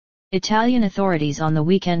Italian authorities on the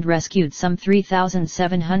weekend rescued some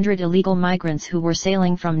 3,700 illegal migrants who were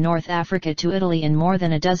sailing from North Africa to Italy in more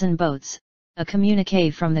than a dozen boats, a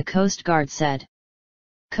communiqué from the Coast Guard said.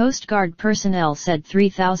 Coast Guard personnel said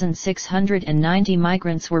 3,690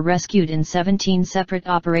 migrants were rescued in 17 separate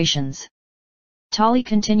operations. Italy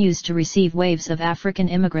continues to receive waves of African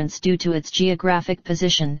immigrants due to its geographic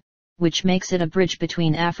position, which makes it a bridge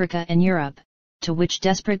between Africa and Europe, to which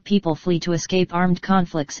desperate people flee to escape armed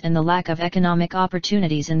conflicts and the lack of economic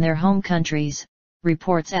opportunities in their home countries,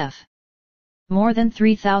 reports F. More than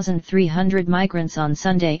 3,300 migrants on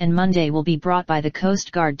Sunday and Monday will be brought by the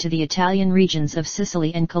Coast Guard to the Italian regions of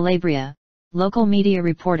Sicily and Calabria, local media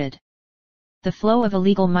reported. The flow of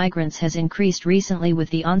illegal migrants has increased recently with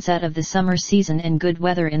the onset of the summer season and good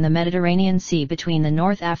weather in the Mediterranean Sea between the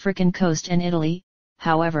North African coast and Italy.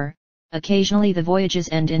 However, occasionally the voyages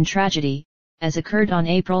end in tragedy, as occurred on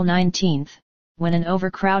April 19, when an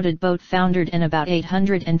overcrowded boat foundered and about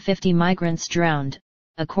 850 migrants drowned,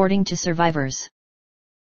 according to survivors.